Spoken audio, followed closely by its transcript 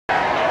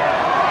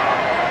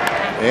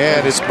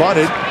And it's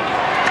bunted.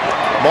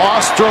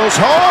 Moss throws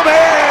home,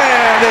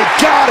 and they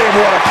got him.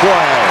 What a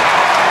play.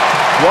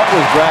 What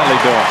was Bradley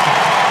doing?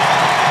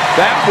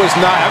 That was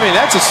not, I mean,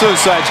 that's a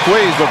suicide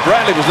squeeze, but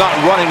Bradley was not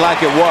running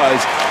like it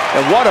was.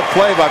 And what a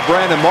play by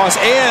Brandon Moss.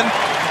 And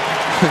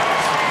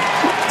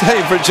tell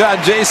you, for John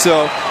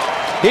Jaso,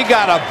 he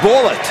got a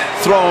bullet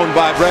thrown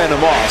by Brandon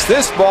Moss.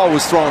 This ball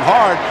was thrown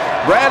hard.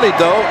 Bradley,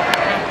 though,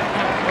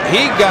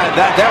 he got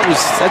that.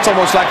 That's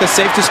almost like a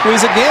safety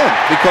squeeze again,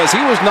 because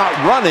he was not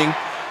running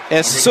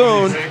as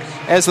soon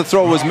as the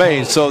throw was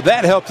made. So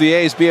that helped the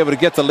A's be able to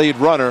get the lead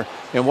runner.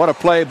 And what a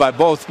play by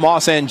both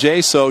Moss and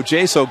Jaso.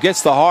 Jaso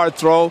gets the hard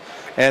throw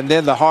and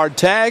then the hard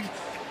tag,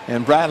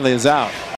 and Bradley is out.